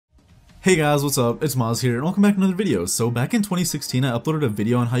Hey guys, what's up? It's Muaaz here and welcome back to another video. So back in 2016 I uploaded a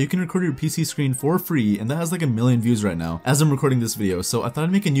video on how you can record your PC screen for free, and that has like 1 million views right now as I'm recording this video. So I thought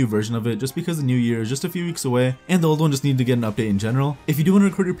I'd make a new version of it just because the new year is just a few weeks away and the old one just needed to get an update in general. If you do want to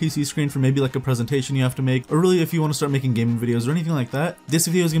record your PC screen for maybe like a presentation you have to make, or really if you want to start making gaming videos or anything like that, this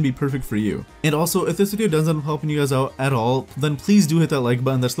video is going to be perfect for you. And also, if this video does end up helping you guys out at all, then please do hit that like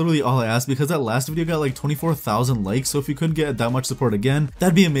button. That's literally all I ask because that last video got like 24,000 likes, so if you could get that much support again,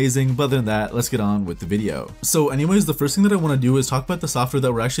 that'd be amazing. But other than that, let's get on with the video. So anyways, the first thing that I want to do is talk about the software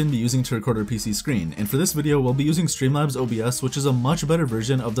that we're actually going to be using to record our PC screen. And for this video, we'll be using Streamlabs OBS, which is a much better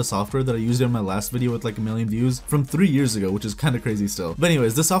version of the software that I used in my last video with like 1 million views from 3 years ago, which is kind of crazy still. But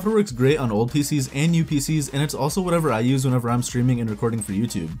anyways, this software works great on old PCs and new PCs, and it's also whatever I use whenever I'm streaming and recording for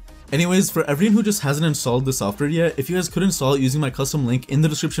YouTube. Anyways, for everyone who just hasn't installed the software yet, if you guys could install it using my custom link in the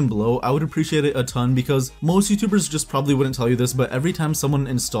description below, I would appreciate it a ton because most YouTubers just probably wouldn't tell you this, but every time someone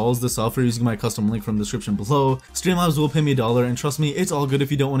installs the software using my custom link from the description below, Streamlabs will pay me $1, and trust me, it's all good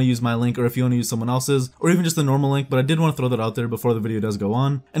if you don't want to use my link or if you want to use someone else's, or even just the normal link, but I did want to throw that out there before the video does go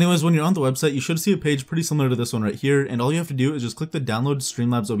on. Anyways, when you're on the website, you should see a page pretty similar to this one right here, and all you have to do is just click the download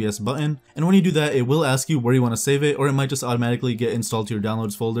Streamlabs OBS button, and when you do that, it will ask you where you want to save it, or it might just automatically get installed to your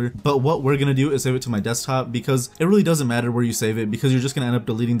downloads folder. But what we're going to do is save it to my desktop because it really doesn't matter where you save it because you're just going to end up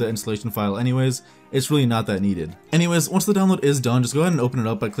deleting the installation file anyways. It's really not that needed. Anyways, once the download is done, just go ahead and open it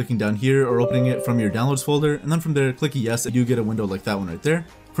up by clicking down here or opening it from your downloads folder, and then from there click yes and you get a window like that one right there.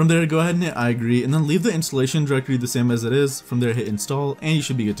 From there, go ahead and hit I agree, and then leave the installation directory the same as it is. From there, hit install, and you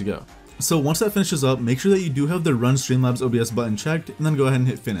should be good to go. So once that finishes up, make sure that you do have the Run Streamlabs OBS button checked, and then go ahead and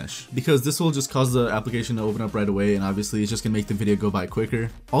hit finish, because this will just cause the application to open up right away, and obviously it's just gonna make the video go by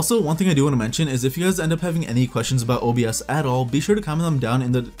quicker. Also, one thing I do want to mention is if you guys end up having any questions about OBS at all, be sure to comment them down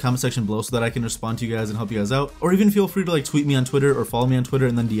in the comment section below so that I can respond to you guys and help you guys out, or even feel free to like tweet me on Twitter or follow me on Twitter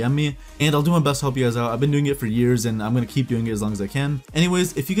and then DM me, and I'll do my best to help you guys out. I've been doing it for years and I'm gonna keep doing it as long as I can.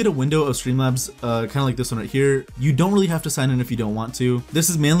 Anyways, if you get a window of Streamlabs kind of like this one right here, you don't really have to sign in if you don't want to. This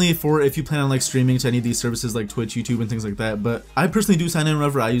is mainly for if you plan on like streaming to any of these services like Twitch, YouTube, and things like that, but I personally do sign in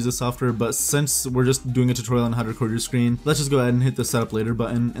whenever I use this software. But since we're just doing a tutorial on how to record your screen, let's just go ahead and hit the setup later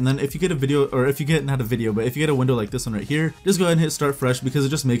button, and then if you get a video, or if you get not a video, but if you get a window like this one right here, just go ahead and hit start fresh because it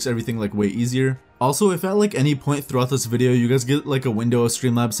just makes everything like way easier. Also, if at like any point throughout this video you guys get like a window of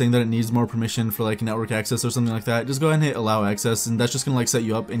Streamlabs saying that it needs more permission for like network access or something like that, just go ahead and hit allow access, and that's just gonna like set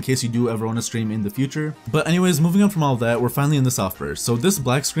you up in case you do ever want to stream in the future. But anyways, moving on from all that, we're finally in the software. So this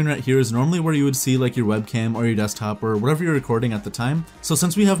black screen right here is normally where you would see like your webcam or your desktop or whatever you're recording at the time. So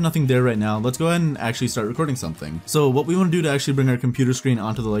since we have nothing there right now, let's go ahead and actually start recording something. So what we want to do to actually bring our computer screen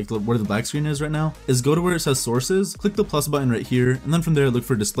onto the like where the black screen is right now is go to where it says sources, click the plus button right here, and then from there look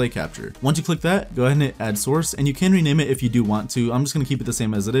for display capture. Once you click that, go ahead and hit add source, and you can rename it if you do want to. I'm just going to keep it the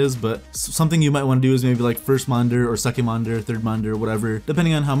same as it is, but something you might want to do is maybe like first monitor or second monitor, third monitor, whatever,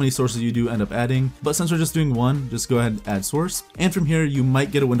 depending on how many sources you do end up adding. But since we're just doing one, just go ahead and add source, and from here you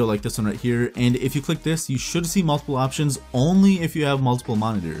might get a window like this one right here, and if you click this, you should see multiple options only if you have multiple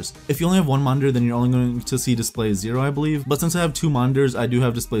monitors. If you only have one monitor, then you're only going to see display 0, I believe, but since I have 2 monitors, I do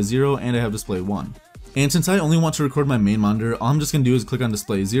have display 0 and I have display 1. And since I only want to record my main monitor, all I'm just going to do is click on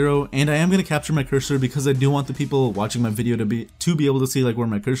display 0, and I am going to capture my cursor because I do want the people watching my video to be able to see like where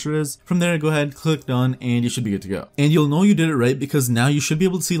my cursor is. From there, go ahead, click done, and you should be good to go. And you'll know you did it right because now you should be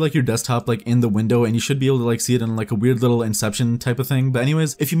able to see like your desktop like in the window, and you should be able to like see it in like a weird little Inception type of thing. But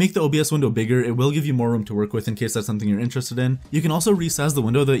anyways, if you make the OBS window bigger, it will give you more room to work with in case that's something you're interested in. You can also resize the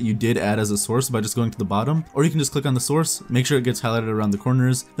window that you did add as a source by just going to the bottom, or you can just click on the source, make sure it gets highlighted around the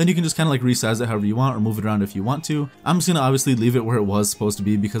corners, then you can just kind of like resize it however you want or move it around if you want to. I'm just gonna obviously leave it where it was supposed to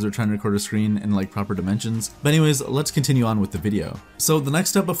be because we're trying to record a screen in like proper dimensions. But anyways, let's continue on with the video. So the next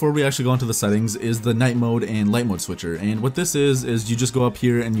step before we actually go into the settings is the night mode and light mode switcher. And what this is you just go up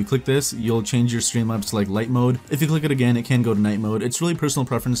here and you click this, you'll change your Streamlabs to like light mode. If you click it again, it can go to night mode. It's really personal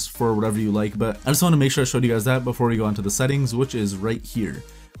preference for whatever you like, but I just want to make sure I showed you guys that before we go into the settings, which is right here.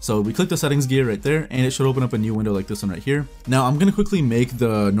 So we click the settings gear right there, and it should open up a new window like this one right here. Now I'm gonna quickly make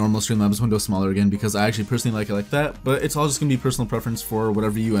the normal Streamlabs window smaller again because I actually personally like it like that, but it's all just gonna be personal preference for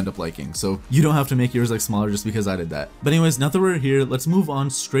whatever you end up liking. So you don't have to make yours like smaller just because I did that. But anyways, now that we're here, let's move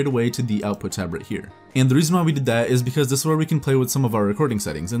on straight away to the output tab right here. And the reason why we did that is because this is where we can play with some of our recording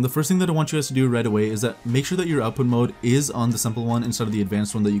settings. And the first thing that I want you guys to do right away is that make sure that your output mode is on the simple one instead of the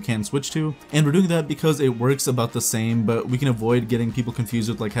advanced one that you can switch to. And we're doing that because it works about the same, but we can avoid getting people confused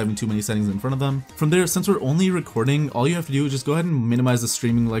with like having too many settings in front of them. From there, since we're only recording, all you have to do is just go ahead and minimize the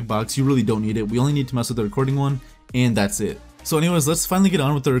streaming like box. You really don't need it. We only need to mess with the recording one, and that's it. So anyways, let's finally get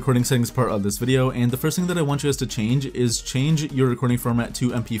on with the recording settings part of this video, and the first thing that I want you guys to change is change your recording format to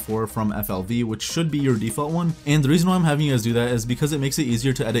MP4 from FLV, which should be your default one. And the reason why I'm having you guys do that is because it makes it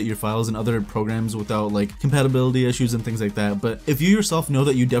easier to edit your files in other programs without like compatibility issues and things like that. But if you yourself know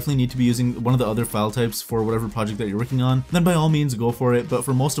that you definitely need to be using one of the other file types for whatever project that you're working on, then by all means go for it. But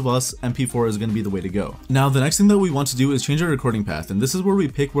for most of us, MP4 is going to be the way to go. Now the next thing that we want to do is change our recording path, and this is where we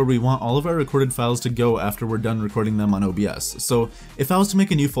pick where we want all of our recorded files to go after we're done recording them on OBS. So if I was to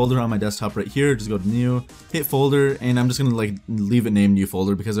make a new folder on my desktop right here, just go to new, hit folder, and I'm just gonna like leave it named new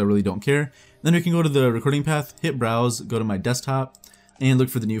folder because I really don't care. Then we can go to the recording path, hit browse, go to my desktop, and look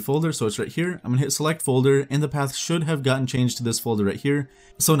for the new folder. So it's right here. I'm gonna hit select folder, and the path should have gotten changed to this folder right here.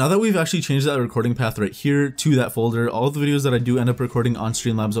 So now that we've actually changed that recording path right here to that folder, all of the videos that I do end up recording on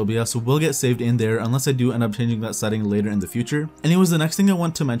Streamlabs OBS will get saved in there unless I do end up changing that setting later in the future. Anyways, the next thing I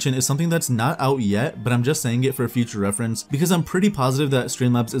want to mention is something that's not out yet, but I'm just saying it for future reference because I'm pretty positive that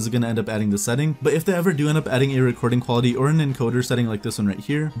Streamlabs is going to end up adding this setting. But if they ever do end up adding a recording quality or an encoder setting like this one right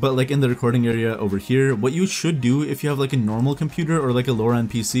here, but like in the recording area over here, what you should do if you have like a normal computer or like a lower end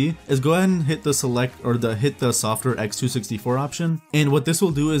PC is go ahead and hit the select or hit the software X264 option. And what this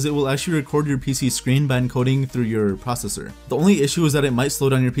will do is it will actually record your PC screen by encoding through your processor. The only issue is that it might slow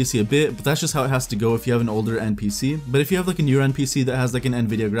down your PC a bit, but that's just how it has to go if you have an older end PC. But if you have like a newer end PC that has like an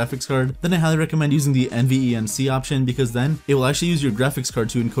NVIDIA graphics card, then I highly recommend using the NVENC option because then it will actually use your graphics card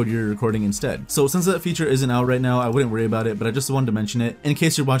to encode your recording instead. So since that feature isn't out right now, I wouldn't worry about it, but I just wanted to mention it in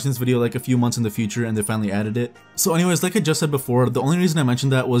case you're watching this video like a few months in the future and they finally added it. So anyways, like I just said before, the only reason I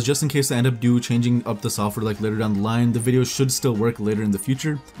mentioned that was just in case I end up changing up the software like later down the line, the video should still work later in the future.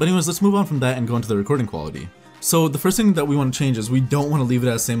 But anyways, let's move on from that and go into the recording quality. So the first thing that we want to change is we don't want to leave it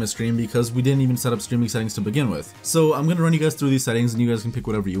as same as stream because we didn't even set up streaming settings to begin with. So I'm going to run you guys through these settings and you guys can pick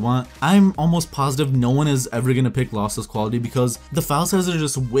whatever you want. I'm almost positive no one is ever going to pick lossless quality because the file sizes are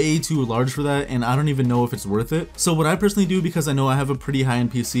just way too large for that and I don't even know if it's worth it. So what I personally do, because I know I have a pretty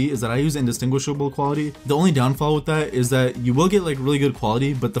high-end PC, is that I use indistinguishable quality. The only downfall with that is that you will get like really good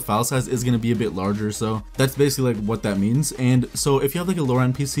quality, but the file size is going to be a bit larger. So that's basically like what that means. And so if you have like a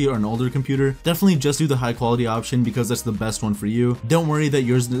lower-end PC or an older computer, definitely just do the high quality option because that's the best one for you. Don't worry that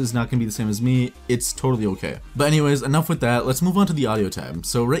yours is not going to be the same as me. It's totally okay. But anyways, enough with that. Let's move on to the audio tab.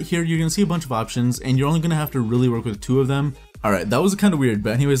 So right here, you're going to see a bunch of options and you're only going to have to really work with 2 of them. Alright, that was kind of weird,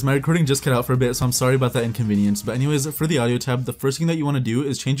 but anyways, my recording just cut out for a bit, so I'm sorry about that inconvenience. But anyways, for the audio tab, the first thing that you want to do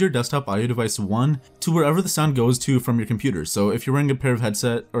is change your desktop audio device 1 to wherever the sound goes to from your computer. So if you're wearing a pair of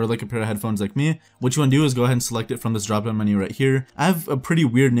headset or like a pair of headphones like me, what you want to do is go ahead and select it from this drop down menu right here. I have a pretty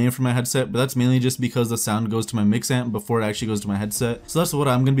weird name for my headset, but that's mainly just because the sound goes to my mix amp before it actually goes to my headset. So that's what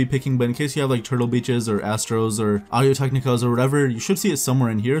I'm going to be picking, but in case you have like Turtle Beaches or Astros or Audio Technicas or whatever, you should see it somewhere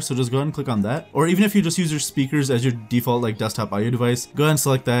in here, so just go ahead and click on that. Or even if you just use your speakers as your default like desktop audio device, go ahead and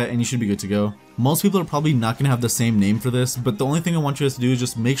select that and you should be good to go. Most people are probably not going to have the same name for this, but the only thing I want you guys to do is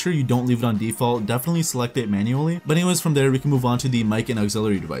just make sure you don't leave it on default. Definitely select it manually. But anyways, from there we can move on to the mic and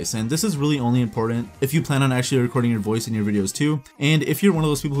auxiliary device, and this is really only important if you plan on actually recording your voice in your videos too. And if you're one of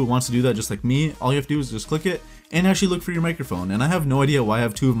those people who wants to do that just like me, all you have to do is just click it and actually look for your microphone. And I have no idea why I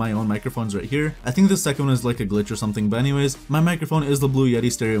have 2 of my own microphones right here. I think the second one is like a glitch or something, but anyways, my microphone is the Blue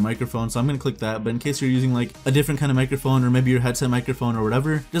Yeti stereo microphone, so I'm gonna click that. But in case you're using like a different kind of microphone or maybe your headset microphone or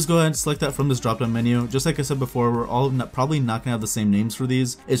whatever, just go ahead and select that from this drop down menu. Just like I said before, we're all probably not gonna have the same names for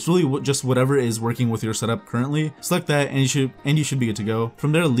these. It's really just whatever is working with your setup currently. Select that and you should be good to go.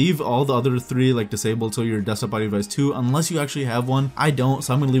 From there, leave all the other 3 like disabled to your desktop audio device 2 unless you actually have one. I don't,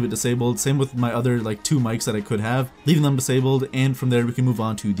 so I'm gonna leave it disabled. Same with my other like 2 mics that I could have, leaving them disabled. And from there we can move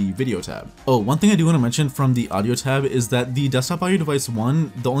on to the video tab. Oh, one thing I do want to mention from the audio tab is that the desktop audio device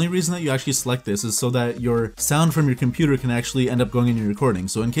 1, the only reason that you actually select this is so that your sound from your computer can actually end up going in your recording.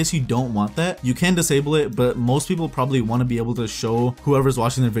 So in case you don't want that, you can disable it, but most people probably want to be able to show whoever's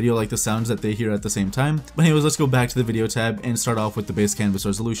watching their video like the sounds that they hear at the same time. But anyways, let's go back to the video tab and start off with the base canvas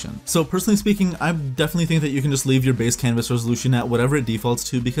resolution. So personally speaking, I definitely think that you can just leave your base canvas resolution at whatever it defaults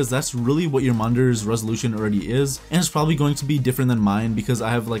to because that's really what your monitor's resolution already is, and it's probably going to be different than mine because I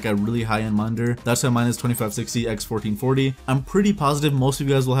have like a really high-end monitor. That's why mine is 2560 x 1440. I'm pretty positive most of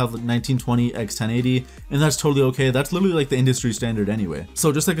you guys will have 1920 x 1080, and that's totally okay. That's literally like the industry standard anyway.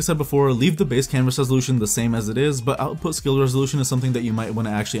 So just like I said before, leave the base canvas resolution the same as it is, but output scale resolution is something that you might want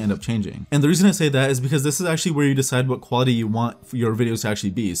to actually end up changing. And the reason I say that is because this is actually where you decide what quality you want for your videos to actually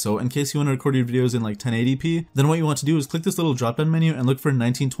be. So in case you want to record your videos in like 1080p, then what you want to do is click this little drop down menu and look for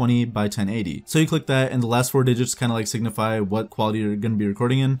 1920 by 1080. So you click that and the last 4 4 digits kind of like signify what quality you're going to be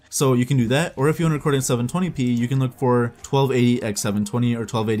recording in. So you can do that, or if you want to record in 720p, you can look for 1280 x 720 or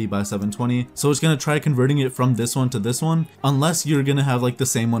 1280 by 720. So it's going to try converting it from this one to this one, unless you're going to have like the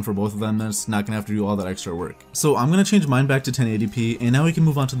same one for both of them, then it's not going to have to do all that extra work. So I'm going to change mine back to 1080p, and now we can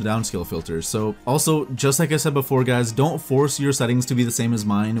move on to the downscale filter. So also, just like I said before guys, don't force your settings to be the same as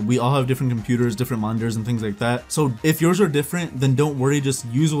mine. We all have different computers, different monitors and things like that. So if yours are different, then don't worry, just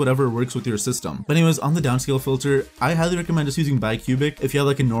use whatever works with your system. But anyways, on the downscale filter, I highly recommend just using bicubic if you have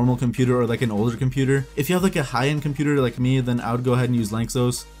like a normal computer or like an older computer. If you have like a high-end computer like me, then I would go ahead and use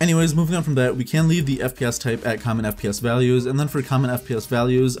Lanczos. Anyways, moving on from that, we can leave the FPS type at common FPS values, and then for common FPS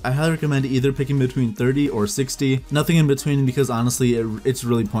values, I highly recommend either picking between 30 or 60, nothing in between, because honestly it's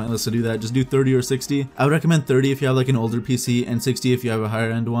really pointless to do that. Just do 30 or 60. I would recommend 30 if you have like an older PC, and 60 if you have a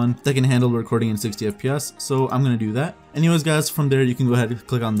higher end one that can handle recording in 60 FPS, so I'm gonna do that. Anyways guys, from there you can go ahead and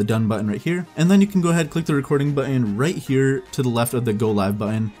click on the done button right here, and then you can go ahead and click the recording button right here to the left of the go live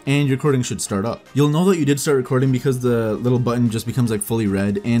button, and your recording should start up. You'll know that you did start recording because the little button just becomes like fully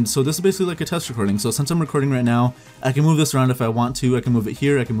red, and so this is basically like a test recording. So since I'm recording right now, I can move this around if I want to. I can move it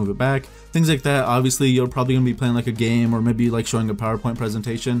here, I can move it back, things like that. Obviously you're probably gonna be playing like a game, or maybe like showing a PowerPoint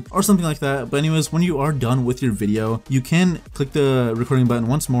presentation or something like that. But anyways, when you are done with your video, you can click the recording button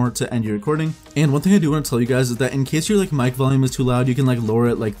once more to end your recording. And one thing I do want to tell you guys is that in case your like mic volume is too loud, you can like lower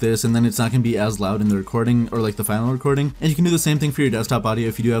it like this, and then it's not gonna be as loud in the recording or like the final recording. And you can do the same thing for your desktop audio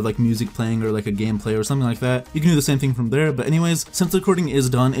if you do have like music playing or like a gameplay or something like that. You can do the same thing from there. But anyways, since the recording is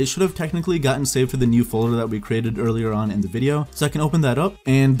done, it should have technically gotten saved to the new folder that we created earlier on in the video. So I can open that up,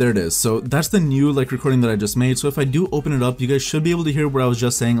 and there it is. So that's the new like recording that I just made. So if I do open it up, you guys should be able to hear what I was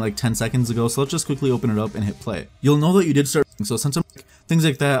just saying like 10 seconds ago. So let's just quickly open it up and hit play. You'll know that you did start. So since I'm things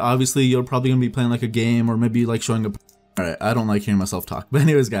like that, obviously you're probably gonna be playing like a game, or maybe like showing a Alright, I don't like hearing myself talk. But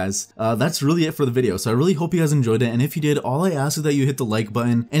anyways guys, that's really it for the video. So I really hope you guys enjoyed it, and if you did, all I ask is that you hit the like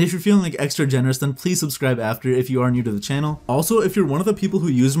button, and if you're feeling like extra generous, then please subscribe after if you are new to the channel. Also, if you're one of the people who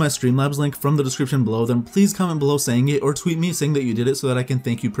used my Streamlabs link from the description below, then please comment below saying it, or tweet me saying that you did it so that I can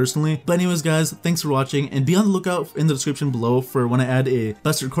thank you personally. But anyways guys, thanks for watching, and be on the lookout in the description below for when I add a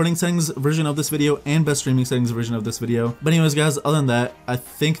best recording settings version of this video and best streaming settings version of this video. But anyways guys, other than that, I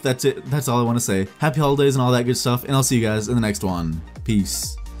think that's it. That's all I want to say. Happy holidays and all that good stuff, and I'll see you guys in the next one.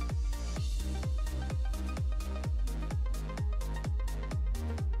 Peace.